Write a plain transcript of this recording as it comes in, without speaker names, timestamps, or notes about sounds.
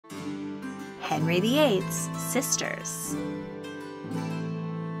Henry VIII's sisters.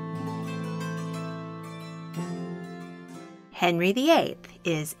 Henry VIII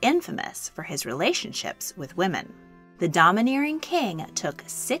is infamous for his relationships with women. The domineering king took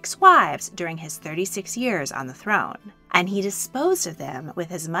 6 wives during his 36 years on the throne, and he disposed of them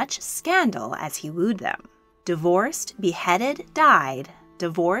with as much scandal as he wooed them. Divorced, beheaded, died.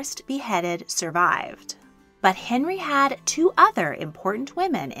 Divorced, beheaded, survived. But Henry had 2 other important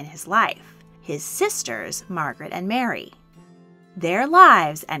women in his life, his sisters, Margaret and Mary. Their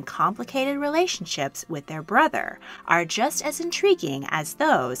lives and complicated relationships with their brother are just as intriguing as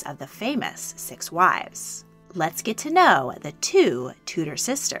those of the famous 6 wives. Let's get to know the 2 Tudor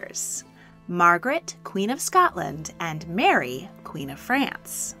sisters, Margaret, Queen of Scotland, and Mary, Queen of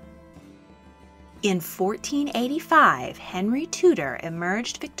France. In 1485, Henry Tudor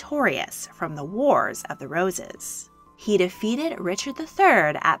emerged victorious from the Wars of the Roses. He defeated Richard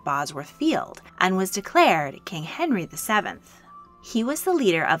III at Bosworth Field and was declared King Henry VII. He was the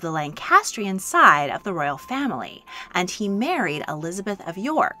leader of the Lancastrian side of the royal family, and he married Elizabeth of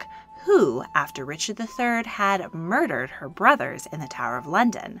York, who, after Richard III had murdered her brothers in the Tower of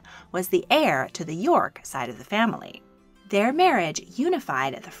London, was the heir to the York side of the family. Their marriage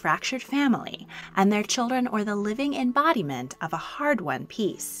unified the fractured family, and their children were the living embodiment of a hard-won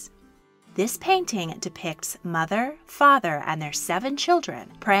peace. This painting depicts mother, father, and their 7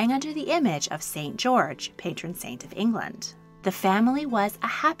 children praying under the image of St. George, patron saint of England. The family was a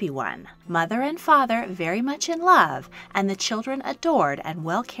happy one, mother and father very much in love, and the children adored and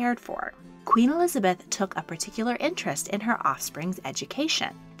well cared for. Queen Elizabeth took a particular interest in her offspring's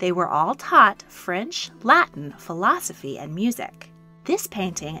education. They were all taught French, Latin, philosophy, and music. This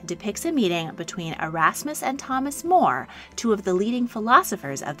painting depicts a meeting between Erasmus and Thomas More, 2 of the leading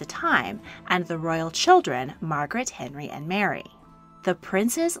philosophers of the time, and the royal children, Margaret, Henry, and Mary. The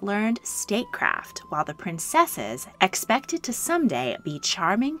princes learned statecraft, while the princesses, expected to someday be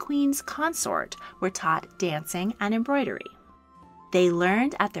charming queen's consort, were taught dancing and embroidery. They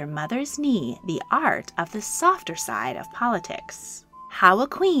learned at their mother's knee the art of the softer side of politics, how a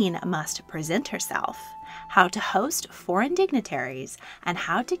queen must present herself, how to host foreign dignitaries, and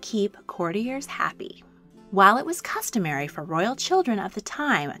how to keep courtiers happy. While it was customary for royal children of the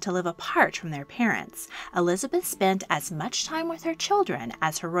time to live apart from their parents, Elizabeth spent as much time with her children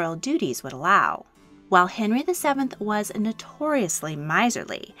as her royal duties would allow. While Henry VII was notoriously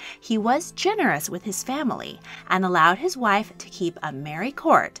miserly, he was generous with his family and allowed his wife to keep a merry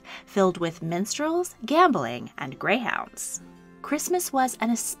court filled with minstrels, gambling, and greyhounds. Christmas was an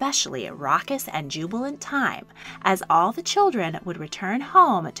especially raucous and jubilant time, as all the children would return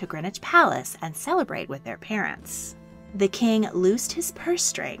home to Greenwich Palace and celebrate with their parents. The king loosed his purse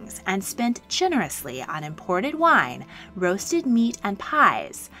strings and spent generously on imported wine, roasted meat and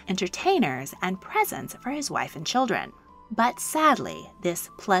pies, entertainers, and presents for his wife and children. But sadly, this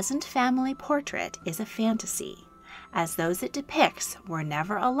pleasant family portrait is a fantasy, as those it depicts were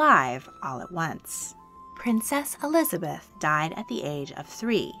never alive all at once. Princess Elizabeth died at the age of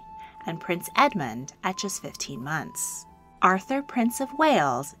 3, and Prince Edmund at just 15 months. Arthur, Prince of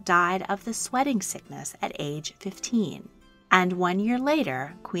Wales, died of the sweating sickness at age 15, and 1 year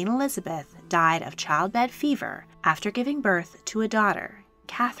later, Queen Elizabeth died of childbed fever after giving birth to a daughter,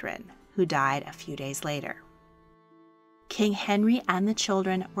 Catherine, who died a few days later. King Henry and the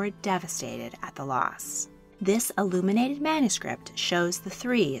children were devastated at the loss. This illuminated manuscript shows the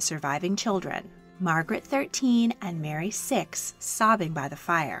 3 surviving children, Margaret 13 and Mary 6, sobbing by the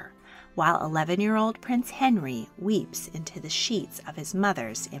fire, while 11-year-old Prince Henry weeps into the sheets of his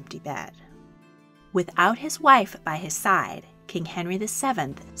mother's empty bed. Without his wife by his side, King Henry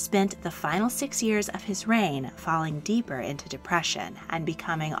VII spent the final 6 years of his reign falling deeper into depression and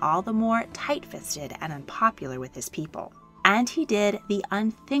becoming all the more tight-fisted and unpopular with his people. And he did the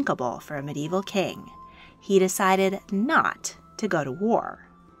unthinkable for a medieval king. He decided not to go to war.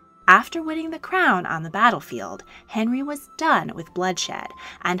 After winning the crown on the battlefield, Henry was done with bloodshed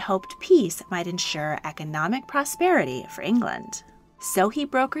and hoped peace might ensure economic prosperity for England. So he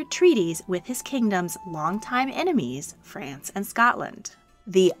brokered treaties with his kingdom's longtime enemies, France and Scotland.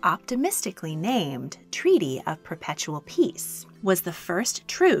 The optimistically named Treaty of Perpetual Peace was the first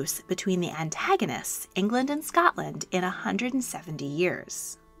truce between the antagonists, England and Scotland, in 170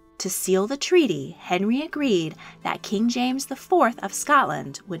 years. To seal the treaty, Henry agreed that King James IV of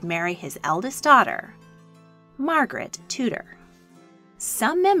Scotland would marry his eldest daughter, Margaret Tudor.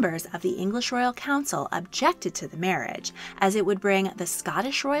 Some members of the English royal council objected to the marriage, as it would bring the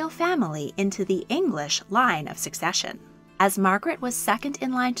Scottish royal family into the English line of succession. As Margaret was second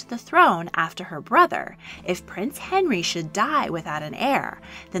in line to the throne after her brother, if Prince Henry should die without an heir,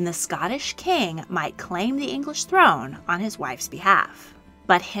 then the Scottish king might claim the English throne on his wife's behalf.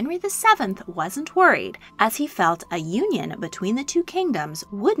 But Henry VII wasn't worried, as he felt a union between the two kingdoms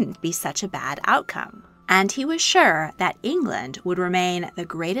wouldn't be such a bad outcome. And he was sure that England would remain the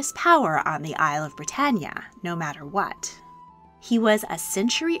greatest power on the Isle of Britannia, no matter what. He was a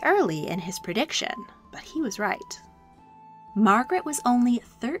century early in his prediction, but he was right. Margaret was only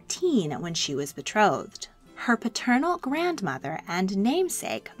 13 when she was betrothed. Her paternal grandmother and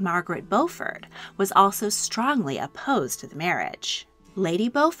namesake, Margaret Beaufort, was also strongly opposed to the marriage. Lady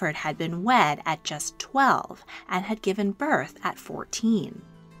Beaufort had been wed at just 12 and had given birth at 14.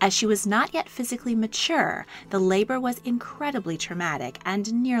 As she was not yet physically mature, the labor was incredibly traumatic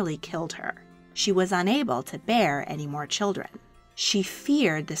and nearly killed her. She was unable to bear any more children. She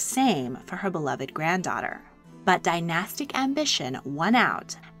feared the same for her beloved granddaughter. But dynastic ambition won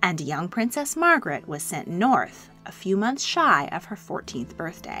out, and young Princess Margaret was sent north a few months shy of her 14th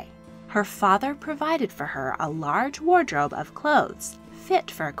birthday. Her father provided for her a large wardrobe of clothes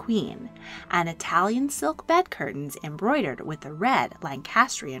fit for a queen, and Italian silk bed curtains embroidered with the red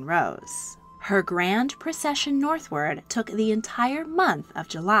Lancastrian rose. Her grand procession northward took the entire month of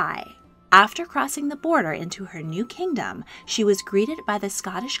July. After crossing the border into her new kingdom, she was greeted by the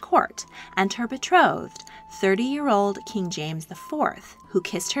Scottish court and her betrothed, 30-year-old King James IV, who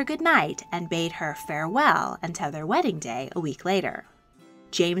kissed her goodnight and bade her farewell until their wedding day a week later.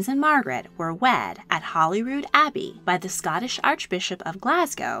 James and Margaret were wed at Holyrood Abbey by the Scottish Archbishop of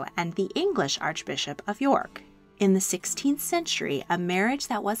Glasgow and the English Archbishop of York. In the 16th century, a marriage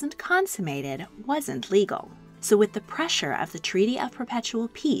that wasn't consummated wasn't legal. So with the pressure of the Treaty of Perpetual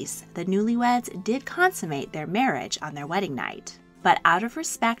Peace, the newlyweds did consummate their marriage on their wedding night. But out of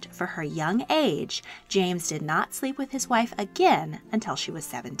respect for her young age, James did not sleep with his wife again until she was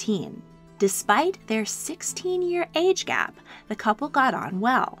 17. Despite their 16-year age gap, the couple got on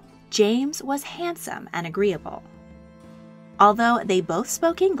well. James was handsome and agreeable. Although they both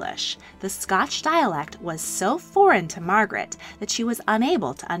spoke English, the Scotch dialect was so foreign to Margaret that she was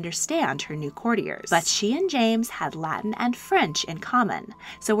unable to understand her new courtiers. But she and James had Latin and French in common,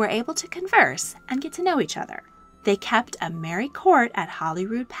 so were able to converse and get to know each other. They kept a merry court at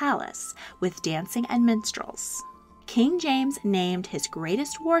Holyrood Palace, with dancing and minstrels. King James named his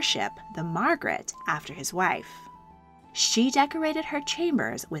greatest warship, the Margaret, after his wife. She decorated her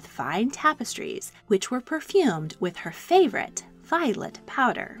chambers with fine tapestries, which were perfumed with her favorite, violet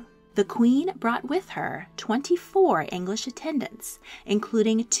powder. The Queen brought with her 24 English attendants,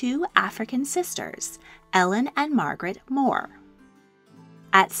 including 2 African sisters, Ellen and Margaret More.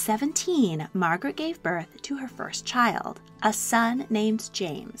 At 17, Margaret gave birth to her first child, a son named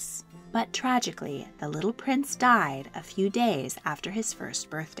James. But tragically, the little prince died a few days after his first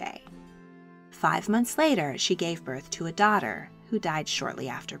birthday. 5 months later, she gave birth to a daughter, who died shortly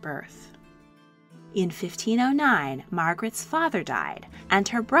after birth. In 1509, Margaret's father died, and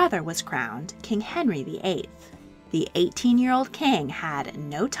her brother was crowned King Henry VIII. The 18-year-old king had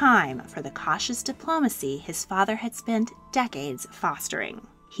no time for the cautious diplomacy his father had spent decades fostering.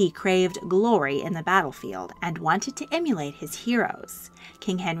 He craved glory in the battlefield and wanted to emulate his heroes,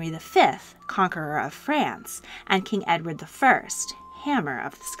 King Henry V, conqueror of France, and King Edward I, hammer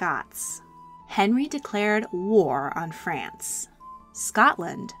of the Scots. Henry declared war on France.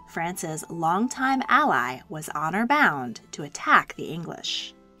 Scotland, France's longtime ally, was honor-bound to attack the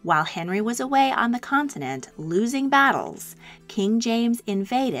English. While Henry was away on the continent losing battles, King James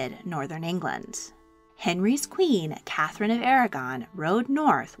invaded northern England. Henry's queen, Catherine of Aragon, rode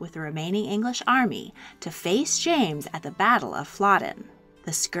north with the remaining English army to face James at the Battle of Flodden.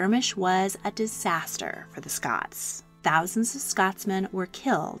 The skirmish was a disaster for the Scots. Thousands of Scotsmen were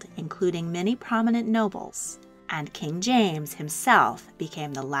killed, including many prominent nobles, and King James himself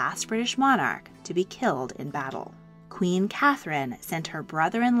became the last British monarch to be killed in battle. Queen Catherine sent her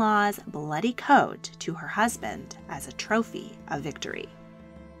brother-in-law's bloody coat to her husband as a trophy of victory.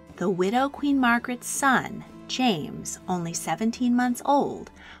 The widow Queen Margaret's son, James, only 17 months old,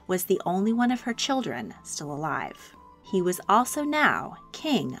 was the only one of her children still alive. He was also now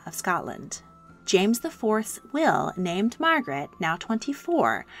King of Scotland. James IV's will named Margaret, now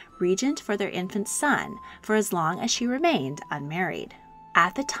 24, regent for their infant son for as long as she remained unmarried.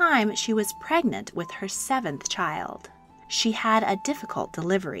 At the time, she was pregnant with her 7th child. She had a difficult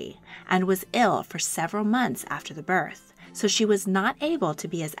delivery and was ill for several months after the birth, so she was not able to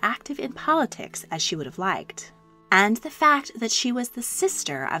be as active in politics as she would have liked. And the fact that she was the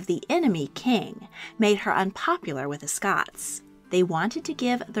sister of the enemy king made her unpopular with the Scots. They wanted to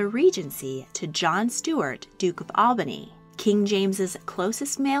give the regency to John Stuart, Duke of Albany, King James's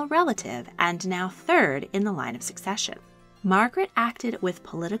closest male relative and now third in the line of succession. Margaret acted with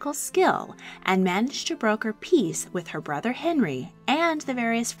political skill and managed to broker peace with her brother Henry and the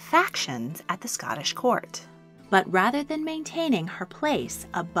various factions at the Scottish court. But rather than maintaining her place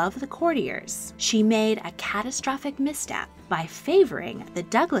above the courtiers, she made a catastrophic misstep by favoring the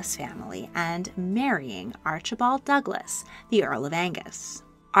Douglas family and marrying Archibald Douglas, the Earl of Angus.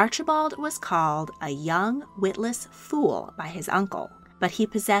 Archibald was called a young, witless fool by his uncle, but he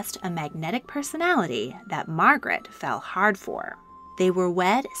possessed a magnetic personality that Margaret fell hard for. They were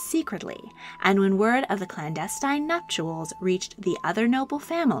wed secretly, and when word of the clandestine nuptials reached the other noble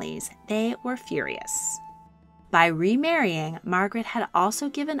families, they were furious. By remarrying, Margaret had also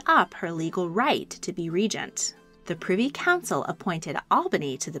given up her legal right to be regent. The Privy Council appointed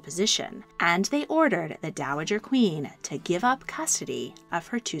Albany to the position, and they ordered the Dowager Queen to give up custody of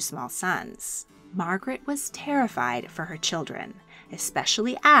her two small sons. Margaret was terrified for her children,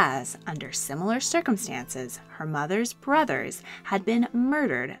 especially as, under similar circumstances, her mother's brothers had been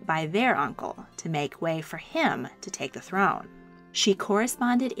murdered by their uncle to make way for him to take the throne. She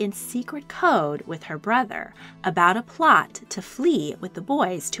corresponded in secret code with her brother about a plot to flee with the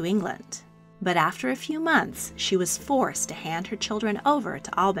boys to England. But after a few months, she was forced to hand her children over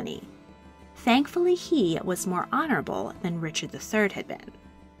to Albany. Thankfully, he was more honorable than Richard III had been.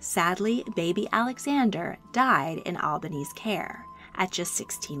 Sadly, baby Alexander died in Albany's care at just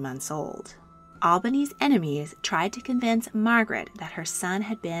 16 months old. Albany's enemies tried to convince Margaret that her son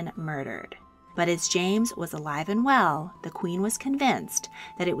had been murdered. But as James was alive and well, the Queen was convinced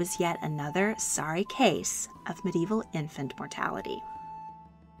that it was yet another sorry case of medieval infant mortality.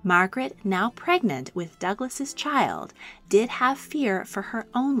 Margaret, now pregnant with Douglas's child, did have fear for her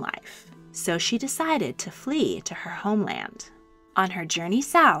own life, so she decided to flee to her homeland. On her journey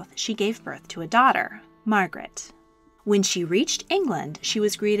south, she gave birth to a daughter, Margaret. When she reached England, she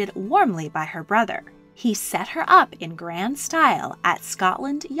was greeted warmly by her brother. He set her up in grand style at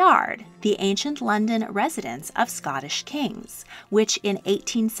Scotland Yard, the ancient London residence of Scottish kings, which in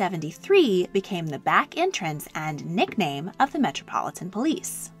 1873 became the back entrance and nickname of the Metropolitan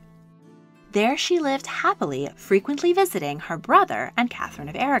Police. There she lived happily, frequently visiting her brother and Catherine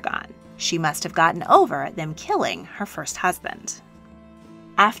of Aragon. She must have gotten over them killing her first husband.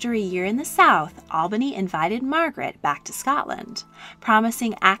 After a year in the south, Albany invited Margaret back to Scotland,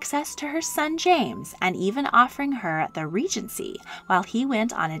 promising access to her son James and even offering her the regency while he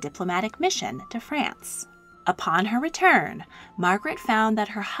went on a diplomatic mission to France. Upon her return, Margaret found that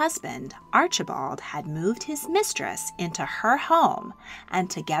her husband, Archibald, had moved his mistress into her home, and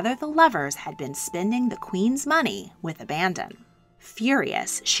together the lovers had been spending the Queen's money with abandon.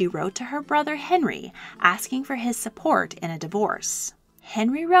 Furious, she wrote to her brother Henry, asking for his support in a divorce.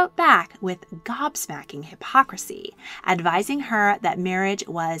 Henry wrote back with gobsmacking hypocrisy, advising her that marriage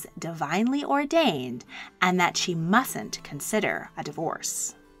was divinely ordained and that she mustn't consider a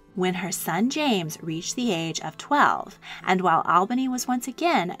divorce. When her son James reached the age of 12, and while Albany was once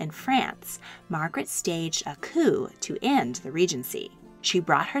again in France, Margaret staged a coup to end the regency. She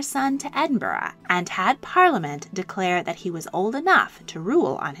brought her son to Edinburgh and had Parliament declare that he was old enough to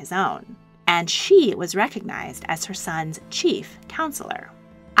rule on his own. And she was recognized as her son's chief counselor.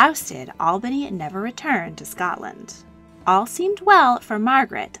 Ousted, Albany never returned to Scotland. All seemed well for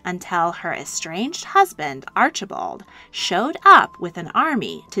Margaret until her estranged husband, Archibald, showed up with an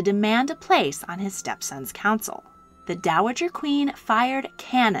army to demand a place on his stepson's council. The Dowager Queen fired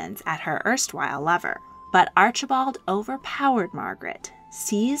cannons at her erstwhile lover, but Archibald overpowered Margaret,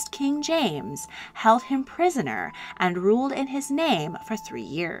 seized King James, held him prisoner, and ruled in his name for 3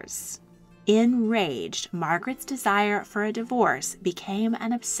 years. Enraged, Margaret's desire for a divorce became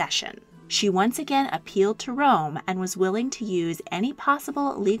an obsession. She once again appealed to Rome and was willing to use any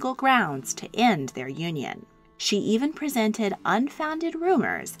possible legal grounds to end their union. She even presented unfounded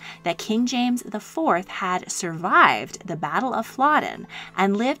rumors that King James IV had survived the Battle of Flodden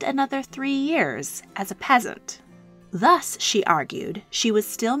and lived another 3 years as a peasant. Thus, she argued, she was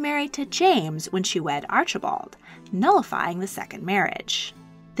still married to James when she wed Archibald, nullifying the second marriage.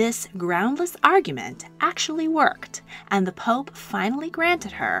 This groundless argument actually worked, and the Pope finally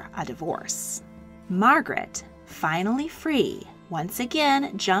granted her a divorce. Margaret, finally free, once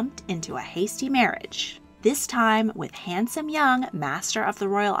again jumped into a hasty marriage, this time with handsome young Master of the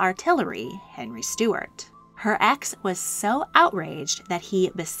Royal Artillery, Henry Stuart. Her ex was so outraged that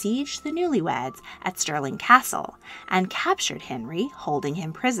he besieged the newlyweds at Stirling Castle and captured Henry, holding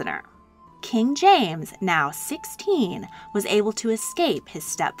him prisoner. King James, now 16, was able to escape his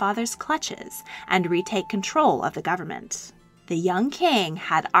stepfather's clutches and retake control of the government. The young king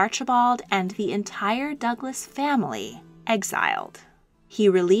had Archibald and the entire Douglas family exiled. He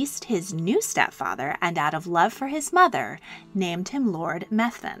released his new stepfather and, out of love for his mother, named him Lord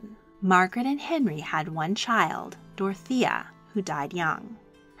Methven. Margaret and Henry had one child, Dorothea, who died young.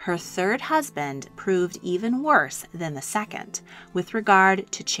 Her third husband proved even worse than the second, with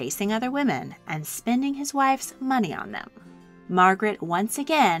regard to chasing other women and spending his wife's money on them. Margaret once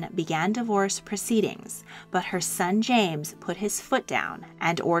again began divorce proceedings, but her son James put his foot down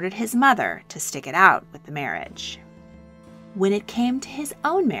and ordered his mother to stick it out with the marriage. When it came to his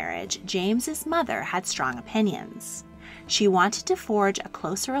own marriage, James's mother had strong opinions. She wanted to forge a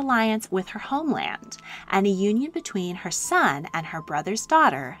closer alliance with her homeland and a union between her son and her brother's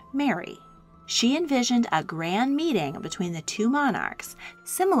daughter, Mary. She envisioned a grand meeting between the two monarchs,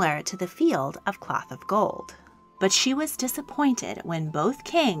 similar to the Field of Cloth of Gold. But she was disappointed when both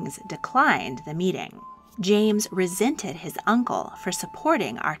kings declined the meeting. James resented his uncle for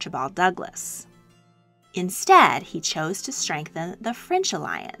supporting Archibald Douglas. Instead, he chose to strengthen the French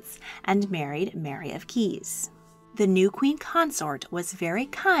alliance and married Mary of Guise. The new queen consort was very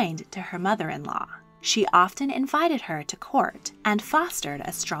kind to her mother-in-law. She often invited her to court and fostered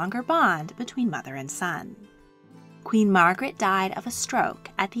a stronger bond between mother and son. Queen Margaret died of a stroke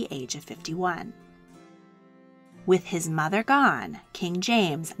at the age of 51. With his mother gone, King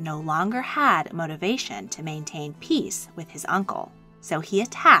James no longer had motivation to maintain peace with his uncle, so he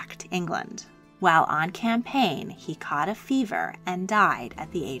attacked England. While on campaign, he caught a fever and died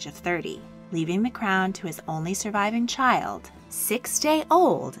at the age of 30. Leaving the crown to his only surviving child,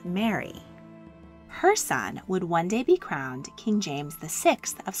 6-day-old Mary. Her son would one day be crowned King James VI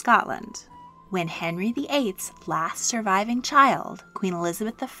of Scotland. When Henry VIII's last surviving child, Queen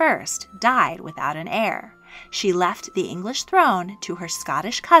Elizabeth I, died without an heir, she left the English throne to her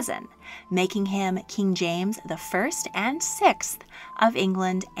Scottish cousin, making him King James I and VI of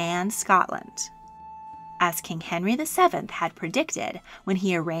England and Scotland. As King Henry VII had predicted when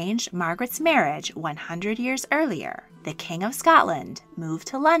he arranged Margaret's marriage 100 years earlier, the King of Scotland moved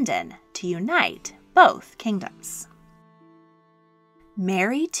to London to unite both kingdoms.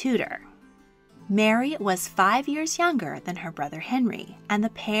 Mary Tudor. Mary was 5 years younger than her brother Henry, and the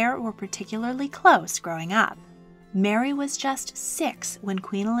pair were particularly close growing up. Mary was just 6 when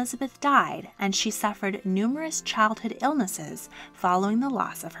Queen Elizabeth died, and she suffered numerous childhood illnesses following the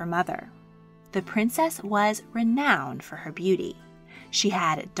loss of her mother. The princess was renowned for her beauty. She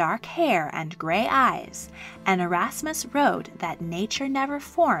had dark hair and gray eyes, and Erasmus wrote that nature never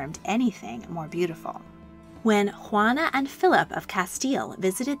formed anything more beautiful. When Juana and Philip of Castile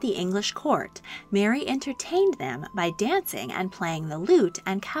visited the English court, Mary entertained them by dancing and playing the lute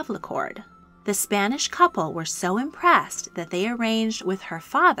and clavichord. The Spanish couple were so impressed that they arranged with her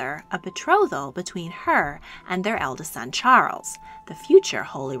father a betrothal between her and their eldest son Charles, the future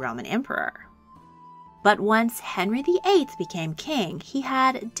Holy Roman Emperor. But once Henry VIII became king, he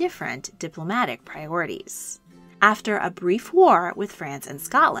had different diplomatic priorities. After a brief war with France and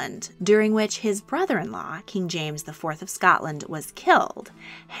Scotland, during which his brother-in-law, King James IV of Scotland, was killed,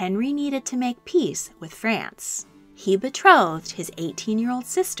 Henry needed to make peace with France. He betrothed his 18-year-old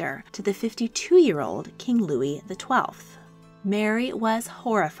sister to the 52-year-old King Louis XII. Mary was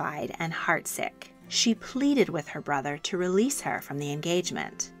horrified and heartsick. She pleaded with her brother to release her from the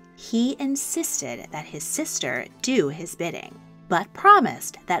engagement. He insisted that his sister do his bidding, but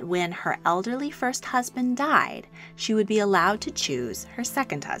promised that when her elderly first husband died, she would be allowed to choose her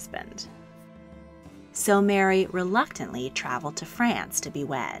second husband. So Mary reluctantly traveled to France to be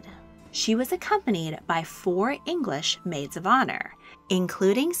wed. She was accompanied by 4 English maids of honor,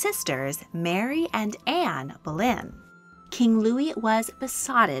 including sisters Mary and Anne Boleyn. King Louis was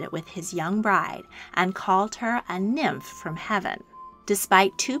besotted with his young bride and called her a nymph from heaven.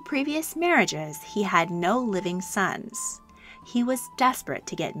 Despite 2 previous marriages, he had no living sons. He was desperate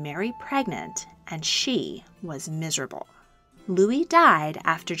to get Mary pregnant, and she was miserable. Louis died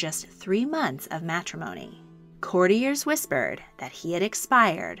after just 3 months of matrimony. Courtiers whispered that he had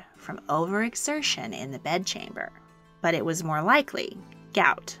expired from overexertion in the bedchamber, but it was more likely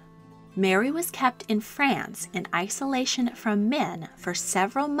gout. Mary was kept in France in isolation from men for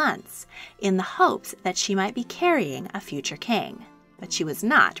several months in the hopes that she might be carrying a future king, but she was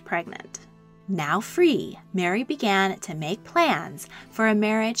not pregnant. Now free, Mary began to make plans for a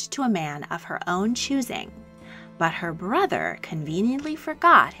marriage to a man of her own choosing, but her brother conveniently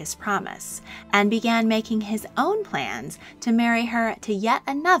forgot his promise and began making his own plans to marry her to yet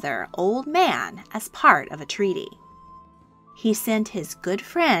another old man as part of a treaty. He sent his good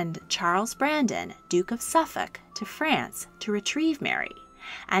friend Charles Brandon, Duke of Suffolk, to France to retrieve Mary,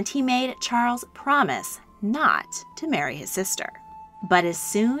 and he made Charles promise not to marry his sister. But as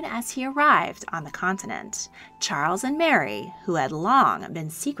soon as he arrived on the continent, Charles and Mary, who had long been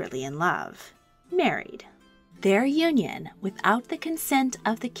secretly in love, married. Their union, without the consent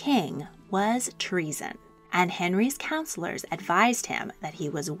of the king, was treason, and Henry's counselors advised him that he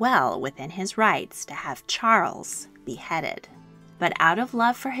was well within his rights to have Charles beheaded. But out of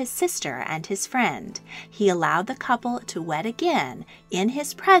love for his sister and his friend, he allowed the couple to wed again in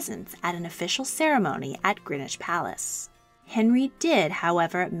his presence at an official ceremony at Greenwich Palace. Henry did,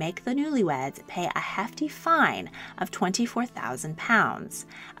 however, make the newlyweds pay a hefty fine of £24,000,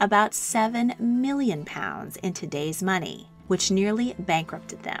 about £7 million in today's money, which nearly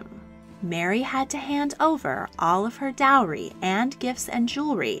bankrupted them. Mary had to hand over all of her dowry and gifts and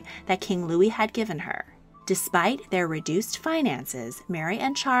jewelry that King Louis had given her. Despite their reduced finances, Mary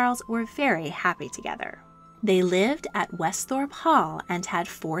and Charles were very happy together. They lived at Westhorpe Hall and had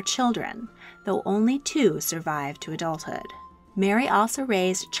 4 children, though only 2 survived to adulthood. Mary also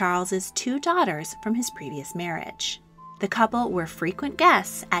raised Charles's 2 daughters from his previous marriage. The couple were frequent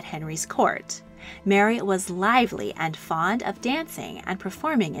guests at Henry's court. Mary was lively and fond of dancing and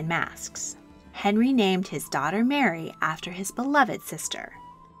performing in masques. Henry named his daughter Mary after his beloved sister.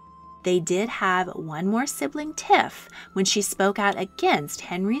 They did have one more sibling tiff when she spoke out against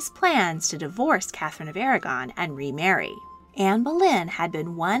Henry's plans to divorce Catherine of Aragon and remarry. Anne Boleyn had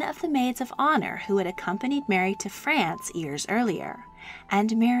been one of the maids of honor who had accompanied Mary to France years earlier,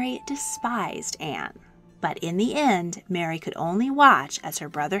 and Mary despised Anne. But in the end, Mary could only watch as her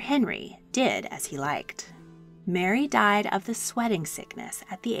brother Henry did as he liked. Mary died of the sweating sickness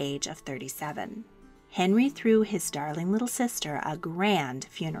at the age of 37. Henry threw his darling little sister a grand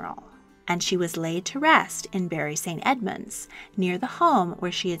funeral, and she was laid to rest in Bury St. Edmunds, near the home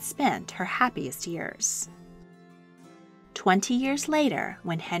where she had spent her happiest years. 20 years later,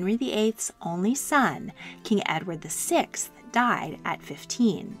 when Henry VIII's only son, King Edward VI, died at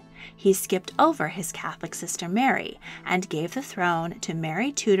 15, he skipped over his Catholic sister Mary and gave the throne to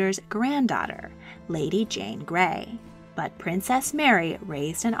Mary Tudor's granddaughter, Lady Jane Grey. But Princess Mary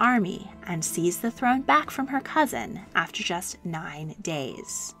raised an army and seized the throne back from her cousin after just 9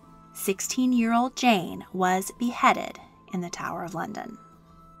 days. 16-year-old Jane was beheaded in the Tower of London.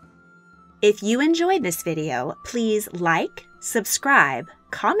 If you enjoyed this video, please like, subscribe,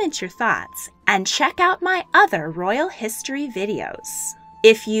 comment your thoughts, and check out my other royal history videos.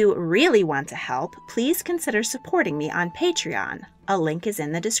 If you really want to help, please consider supporting me on Patreon. A link is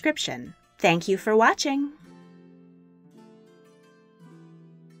in the description. Thank you for watching.